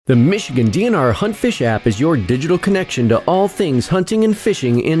The Michigan DNR Hunt Fish app is your digital connection to all things hunting and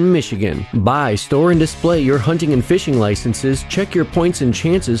fishing in Michigan. Buy, store, and display your hunting and fishing licenses, check your points and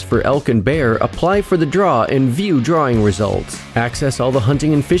chances for elk and bear, apply for the draw, and view drawing results. Access all the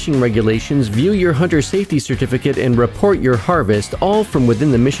hunting and fishing regulations, view your hunter safety certificate, and report your harvest, all from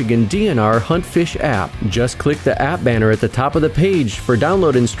within the Michigan DNR Hunt Fish app. Just click the app banner at the top of the page for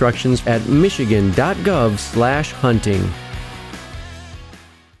download instructions at michigan.gov/hunting.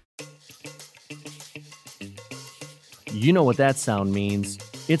 You know what that sound means.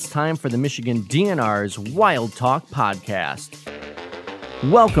 It's time for the Michigan DNR's Wild Talk Podcast.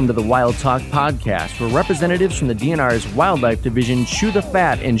 Welcome to the Wild Talk Podcast, where representatives from the DNR's Wildlife Division chew the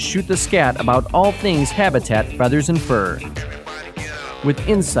fat and shoot the scat about all things habitat, feathers, and fur. With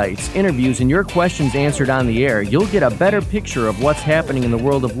insights, interviews, and your questions answered on the air, you'll get a better picture of what's happening in the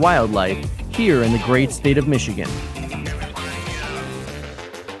world of wildlife here in the great state of Michigan.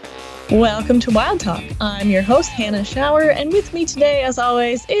 Welcome to Wild Talk. I'm your host, Hannah Schauer, and with me today, as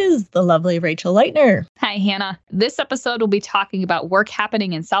always, is the lovely Rachel Leitner. Hi, Hannah. This episode will be talking about work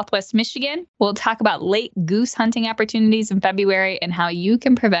happening in Southwest Michigan. We'll talk about late goose hunting opportunities in February and how you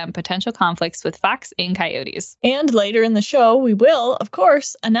can prevent potential conflicts with fox and coyotes. And later in the show, we will, of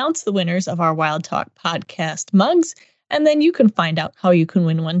course, announce the winners of our Wild Talk podcast mugs, and then you can find out how you can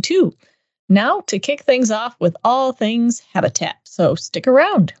win one too. Now, to kick things off with all things habitat, so stick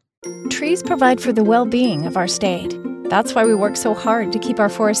around. Trees provide for the well-being of our state. That's why we work so hard to keep our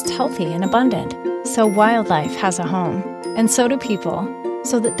forests healthy and abundant, so wildlife has a home. And so do people,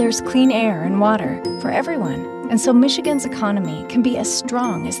 so that there's clean air and water for everyone. And so Michigan's economy can be as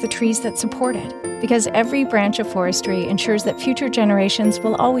strong as the trees that support it, because every branch of forestry ensures that future generations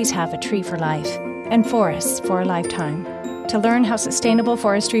will always have a tree for life and forests for a lifetime. To learn how sustainable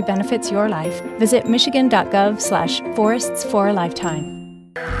forestry benefits your life, visit michigan.gov/forests for a lifetime.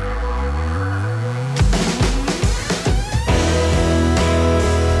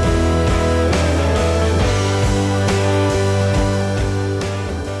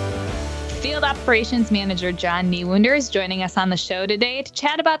 Operations Manager John Niewunder is joining us on the show today to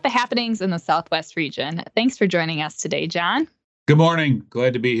chat about the happenings in the Southwest region. Thanks for joining us today, John. Good morning.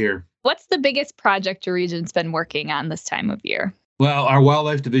 Glad to be here. What's the biggest project your region's been working on this time of year? Well, our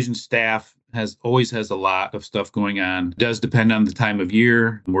Wildlife Division staff always has a lot of stuff going on. It does depend on the time of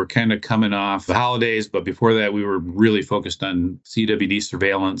year. We're kind of coming off the holidays, but before that, we were really focused on CWD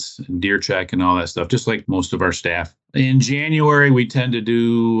surveillance and deer check and all that stuff, just like most of our staff. In January, we tend to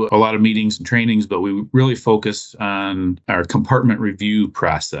do a lot of meetings and trainings, but we really focus on our compartment review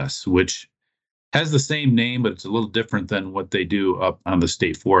process, which has the same name, but it's a little different than what they do up on the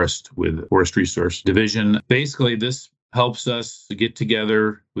state forest with Forest Resource Division. Basically, this helps us to get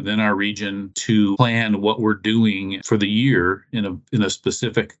together within our region to plan what we're doing for the year in a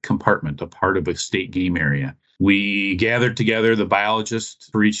specific compartment, a part of a state game area. We gather together, the biologist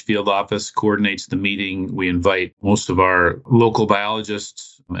for each field office coordinates the meeting. We invite most of our local biologists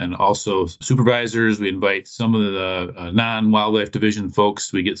and also supervisors. We invite some of the non-wildlife division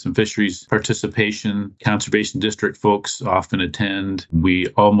folks. We get some fisheries participation. Conservation district folks often attend. We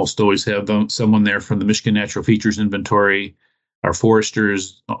almost always have someone there from the Michigan Natural Features Inventory. Our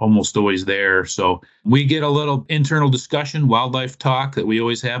foresters almost always there. So we get a little internal discussion, wildlife talk that we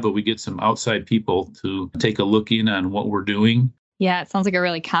always have, but we get some outside people to take a look in on what we're doing. Yeah, it sounds like a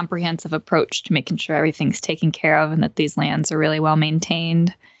really comprehensive approach to making sure everything's taken care of and that these lands are really well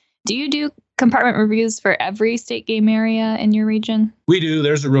maintained. Do you do compartment reviews for every state game area in your region? We do.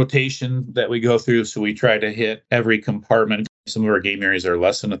 There's a rotation that we go through, so we try to hit every compartment. Some of our game areas are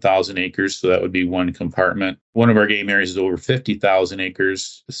less than 1,000 acres, so that would be one compartment. One of our game areas is over 50,000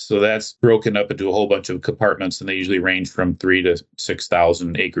 acres, so that's broken up into a whole bunch of compartments, and they usually range from 3,000 to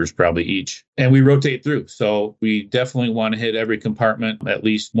 6,000 acres probably each. And we rotate through, so we definitely want to hit every compartment at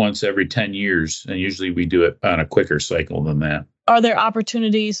least once every 10 years, and usually we do it on a quicker cycle than that. Are there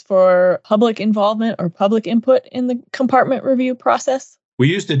opportunities for public involvement or public input in the compartment review process? We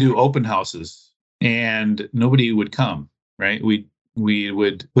used to do open houses, and nobody would come. Right. We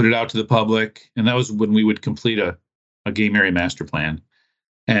would put it out to the public, and that was when we would complete a game area master plan.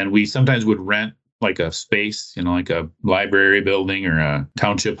 And we sometimes would rent like a space, like a library building or a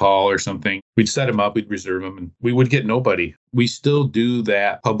township hall or something. We'd set them up, we'd reserve them, and we would get nobody. We still do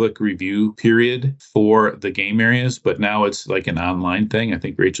that public review period for the game areas, but now it's like an online thing. I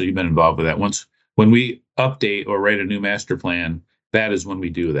think, Rachel, you've been involved with that. When we update or write a new master plan, that is when we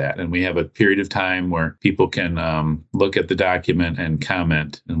do that. And we have a period of time where people can look at the document and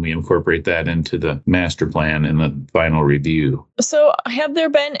comment, and we incorporate that into the master plan in the final review. So have there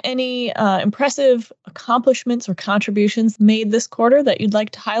been any impressive accomplishments or contributions made this quarter that you'd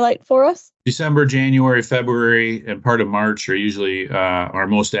like to highlight for us? December, January, February, and part of March are usually our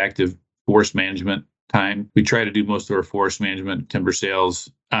most active forest management time. We try to do most of our forest management timber sales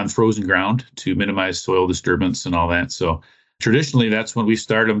on frozen ground to minimize soil disturbance and all that. So traditionally, that's when we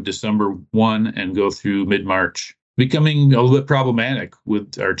start them December 1 and go through mid-March, becoming a little bit problematic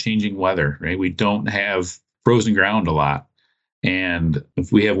with our changing weather, right? We don't have frozen ground a lot. And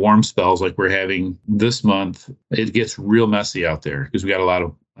if we have warm spells like we're having this month, it gets real messy out there because we got a lot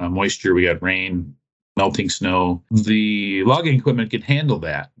of moisture, we got rain, melting snow. The logging equipment can handle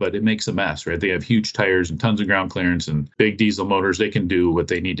that, but it makes a mess, right? They have huge tires and tons of ground clearance and big diesel motors. They can do what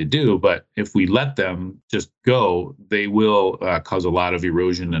they need to do. But if we let them just go, they will cause a lot of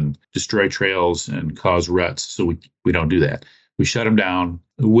erosion and destroy trails and cause ruts. So we don't do that. We shut them down,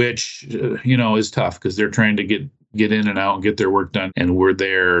 which, is tough because they're trying to get in and out and get their work done. And we're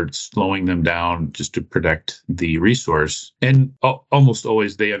there slowing them down just to protect the resource. And almost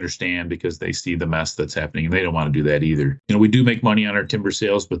always they understand because they see the mess that's happening and they don't want to do that either. We do make money on our timber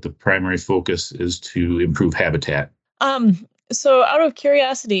sales, but the primary focus is to improve habitat. So out of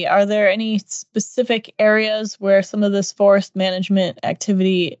curiosity, are there any specific areas where some of this forest management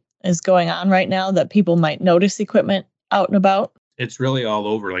activity is going on right now that people might notice equipment out and about? It's really all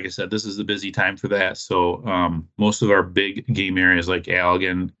over. Like I said, this is a busy time for that. So most of our big game areas like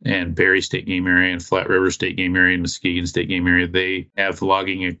Allegan and Barry State Game Area and Flat River State Game Area and Muskegon State Game Area, they have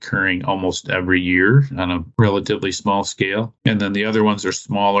logging occurring almost every year on a relatively small scale. And then the other ones are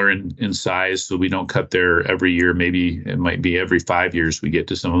smaller in size, so we don't cut there every year. Maybe it might be every 5 years we get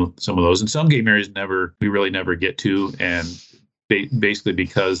to some of those. And some game areas we really never get to. And basically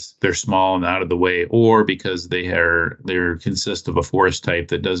because they're small and out of the way, or because they consist of a forest type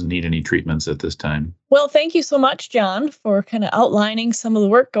that doesn't need any treatments at this time. Well, thank you so much, John, for kind of outlining some of the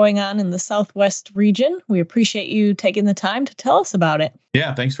work going on in the Southwest region. We appreciate you taking the time to tell us about it.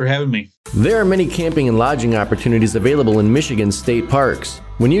 Yeah, thanks for having me. There are many camping and lodging opportunities available in Michigan state parks.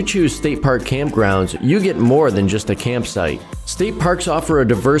 When you choose state park campgrounds, you get more than just a campsite. State parks offer a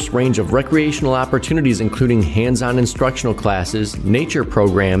diverse range of recreational opportunities, including hands-on instructional classes, nature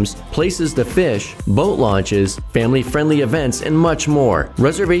programs, places to fish, boat launches, family-friendly events, and much more.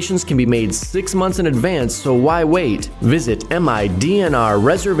 Reservations can be made 6 months in advance, so why wait? Visit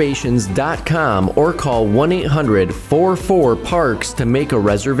midnrreservations.com or call 1-800-44-PARKS to make a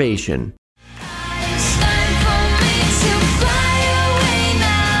reservation.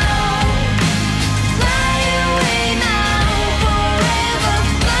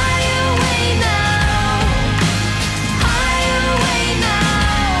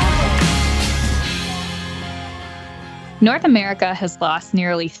 North America has lost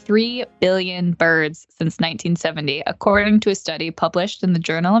nearly 3 billion birds since 1970, according to a study published in the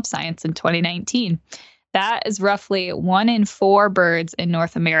Journal of Science in 2019. That is roughly 1 in 4 birds in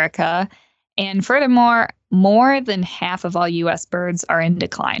North America. And furthermore, more than half of all U.S. birds are in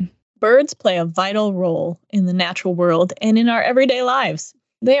decline. Birds play a vital role in the natural world and in our everyday lives.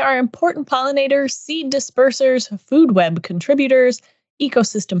 They are important pollinators, seed dispersers, food web contributors,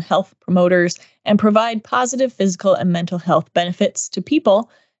 ecosystem health promoters, and provide positive physical and mental health benefits to people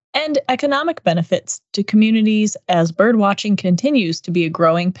and economic benefits to communities as birdwatching continues to be a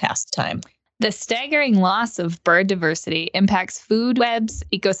growing pastime. The staggering loss of bird diversity impacts food webs,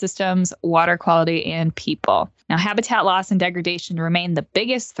 ecosystems, water quality, and people. Now, habitat loss and degradation remain the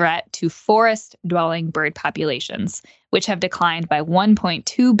biggest threat to forest-dwelling bird populations, which have declined by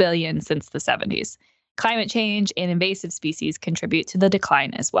 1.2 billion since the 70s. Climate change and invasive species contribute to the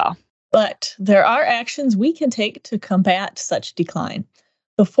decline as well. But there are actions we can take to combat such decline.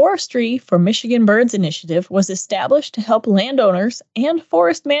 The Forestry for Michigan Birds initiative was established to help landowners and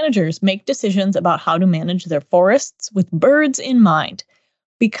forest managers make decisions about how to manage their forests with birds in mind,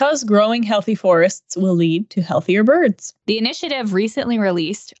 because growing healthy forests will lead to healthier birds. The initiative recently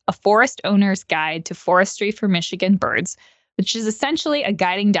released a Forest Owner's Guide to Forestry for Michigan Birds, which is essentially a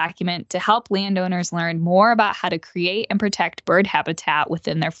guiding document to help landowners learn more about how to create and protect bird habitat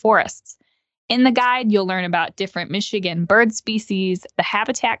within their forests. In the guide, you'll learn about different Michigan bird species, the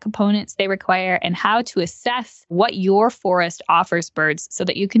habitat components they require, and how to assess what your forest offers birds so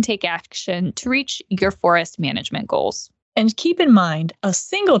that you can take action to reach your forest management goals. And keep in mind, a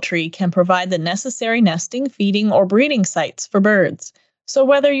single tree can provide the necessary nesting, feeding, or breeding sites for birds. So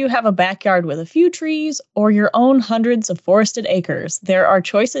whether you have a backyard with a few trees or your own hundreds of forested acres, there are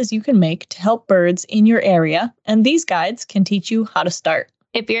choices you can make to help birds in your area, and these guides can teach you how to start.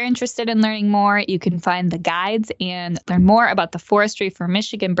 If you're interested in learning more, you can find the guides and learn more about the Forestry for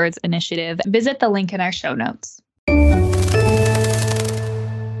Michigan Birds initiative. Visit the link in our show notes.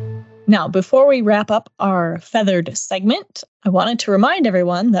 Now, before we wrap up our feathered segment, I wanted to remind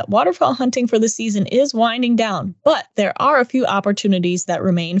everyone that waterfowl hunting for the season is winding down, but there are a few opportunities that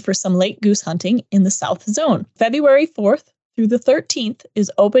remain for some late goose hunting in the South Zone. February 4th through the 13th is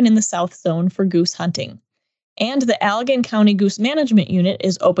open in the South Zone for goose hunting, and the Allegan County Goose Management Unit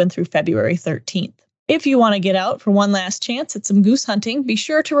is open through February 13th. If you want to get out for one last chance at some goose hunting, be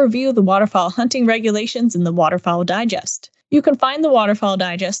sure to review the waterfowl hunting regulations in the Waterfowl Digest. You can find the Waterfowl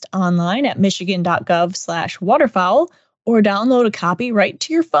Digest online at michigan.gov/waterfowl or download a copy right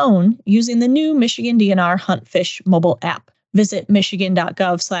to your phone using the new Michigan DNR Huntfish mobile app. Visit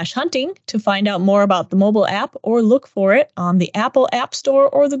michigan.gov/hunting to find out more about the mobile app or look for it on the Apple App Store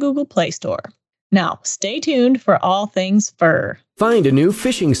or the Google Play Store. Now, stay tuned for all things fur. Find a new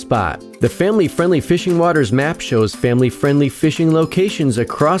fishing spot. The Family Friendly Fishing Waters map shows family-friendly fishing locations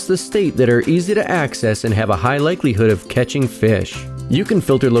across the state that are easy to access and have a high likelihood of catching fish. You can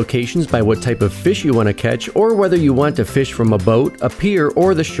filter locations by what type of fish you want to catch or whether you want to fish from a boat, a pier,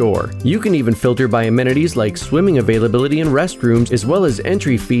 or the shore. You can even filter by amenities like swimming availability and restrooms, as well as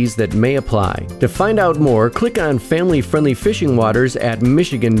entry fees that may apply. To find out more, click on Family Friendly Fishing Waters at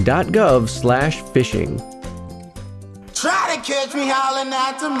michigan.gov/fishing. Try to catch me howling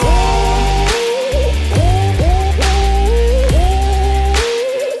at the moon.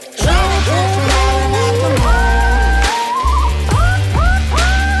 Try to catch me howling at the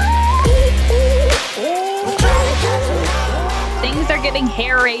moon. Things are getting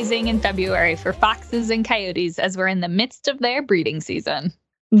hair-raising in February for foxes and coyotes as we're in the midst of their breeding season.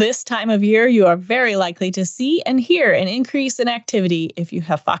 This time of year, you are very likely to see and hear an increase in activity if you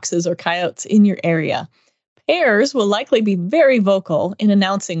have foxes or coyotes in your area. Pairs will likely be very vocal in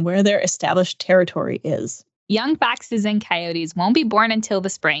announcing where their established territory is. Young foxes and coyotes won't be born until the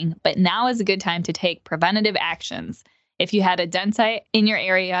spring, but now is a good time to take preventative actions. If you had a den site in your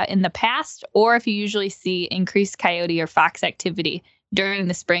area in the past, or if you usually see increased coyote or fox activity during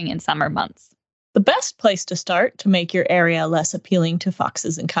the spring and summer months. The best place to start to make your area less appealing to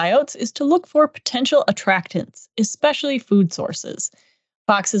foxes and coyotes is to look for potential attractants, especially food sources.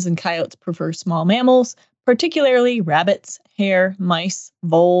 Foxes and coyotes prefer small mammals, particularly rabbits, hare, mice,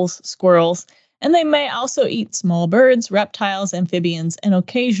 voles, squirrels, and they may also eat small birds, reptiles, amphibians, and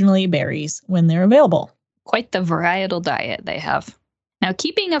occasionally berries when they're available. Quite the varietal diet they have. Now,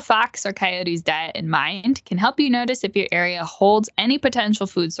 keeping a fox or coyote's diet in mind can help you notice if your area holds any potential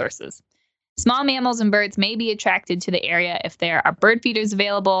food sources. Small mammals and birds may be attracted to the area if there are bird feeders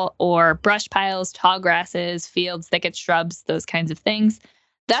available or brush piles, tall grasses, fields, thickets, shrubs, those kinds of things.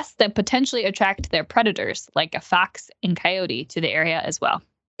 Thus, they potentially attract their predators, like a fox and coyote, to the area as well.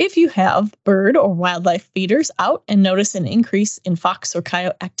 If you have bird or wildlife feeders out and notice an increase in fox or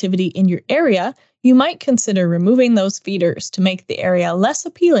coyote activity in your area, you might consider removing those feeders to make the area less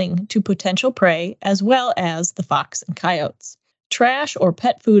appealing to potential prey as well as the fox and coyotes. Trash or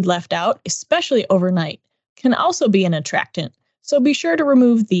pet food left out, especially overnight, can also be an attractant, so be sure to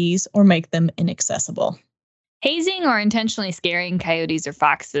remove these or make them inaccessible. Hazing or intentionally scaring coyotes or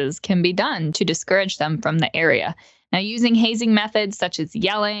foxes can be done to discourage them from the area. Now, using hazing methods such as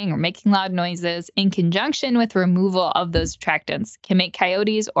yelling or making loud noises in conjunction with removal of those attractants can make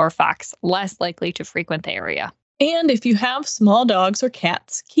coyotes or fox less likely to frequent the area. And if you have small dogs or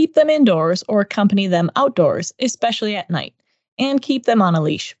cats, keep them indoors or accompany them outdoors, especially at night, and keep them on a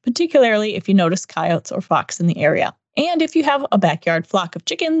leash, particularly if you notice coyotes or fox in the area. And if you have a backyard flock of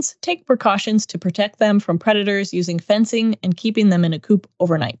chickens, take precautions to protect them from predators using fencing and keeping them in a coop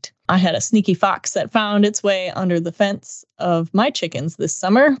overnight. I had a sneaky fox that found its way under the fence of my chickens this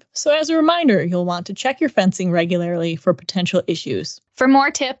summer, so as a reminder, you'll want to check your fencing regularly for potential issues. For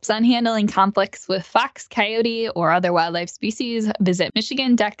more tips on handling conflicts with fox, coyote, or other wildlife species, visit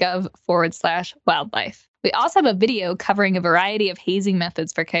michigan.gov/wildlife. We also have a video covering a variety of hazing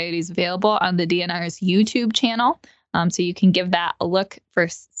methods for coyotes available on the DNR's YouTube channel. So you can give that a look for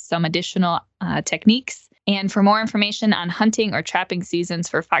some additional techniques. And for more information on hunting or trapping seasons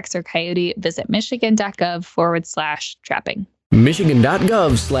for fox or coyote, visit michigan.gov/trapping.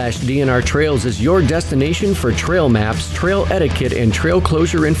 Michigan.gov/DNR Trails is your destination for trail maps, trail etiquette, and trail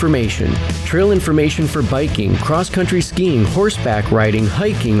closure information. Trail information for biking, cross-country skiing, horseback riding,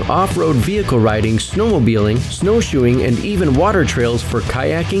 hiking, off-road vehicle riding, snowmobiling, snowshoeing, and even water trails for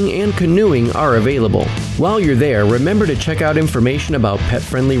kayaking and canoeing are available. While you're there, remember to check out information about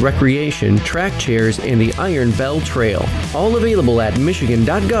pet-friendly recreation, track chairs, and the Iron Bell Trail. All available at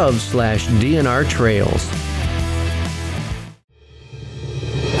Michigan.gov/DNR Trails.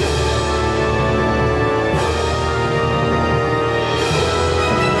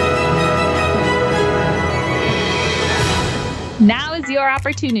 Now is your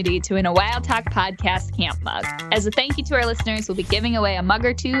opportunity to win a Wild Talk Podcast camp mug. As a thank you to our listeners, we'll be giving away a mug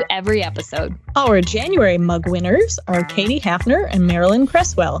or two every episode. Our January mug winners are Katie Hafner and Marilyn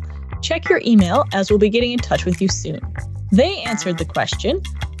Cresswell. Check your email as we'll be getting in touch with you soon. They answered the question,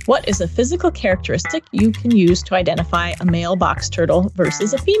 what is a physical characteristic you can use to identify a male box turtle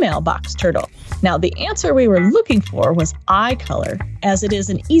versus a female box turtle? Now, the answer we were looking for was eye color, as it is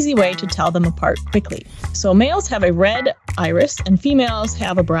an easy way to tell them apart quickly. So males have a red iris and females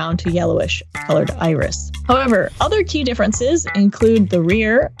have a brown to yellowish colored iris. However, other key differences include the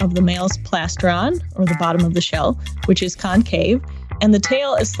rear of the male's plastron, or the bottom of the shell, which is concave, and the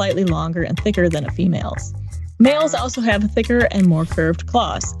tail is slightly longer and thicker than a female's. Males also have thicker and more curved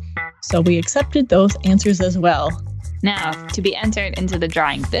claws, so we accepted those answers as well. Now, to be entered into the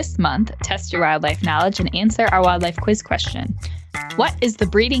drawing this month, test your wildlife knowledge and answer our wildlife quiz question. What is the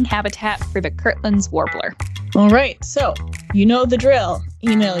breeding habitat for the Kirtland's warbler? All right, so you know the drill.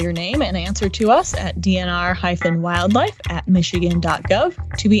 Email your name and answer to us at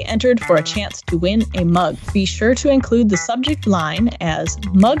dnr-wildlife@michigan.gov to be entered for a chance to win a mug. Be sure to include the subject line as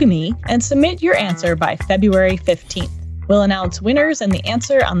Mug Me and submit your answer by February 15th. We'll announce winners and the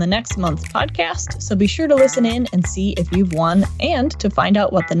answer on the next month's podcast, so be sure to listen in and see if you've won and to find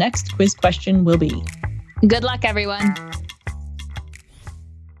out what the next quiz question will be. Good luck, everyone.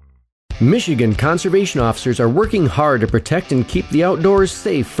 Michigan conservation officers are working hard to protect and keep the outdoors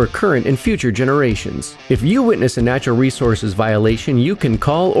safe for current and future generations. If you witness a natural resources violation, you can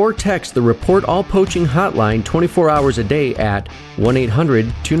call or text the Report All Poaching hotline 24 hours a day at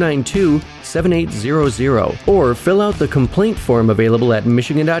 1-800-292-7800 or fill out the complaint form available at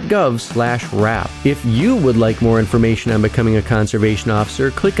michigan.gov/RAP. If you would like more information on becoming a conservation officer,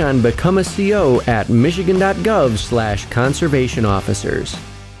 click on Become a CO at michigan.gov/conservation officers.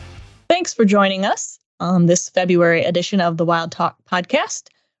 Thanks for joining us on this February edition of the Wild Talk podcast.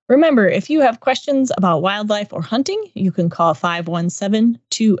 Remember, if you have questions about wildlife or hunting, you can call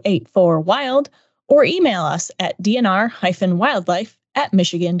 517-284-WILD or email us at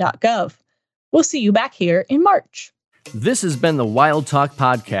dnr-wildlife@michigan.gov. We'll see you back here in March. This has been the Wild Talk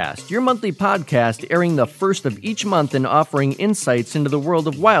Podcast, your monthly podcast airing the first of each month and offering insights into the world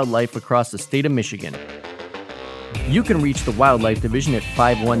of wildlife across the state of Michigan. You can reach the Wildlife Division at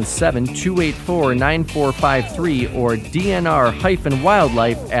 517-284-9453 or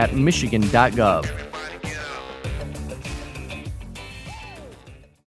dnr-wildlife@michigan.gov.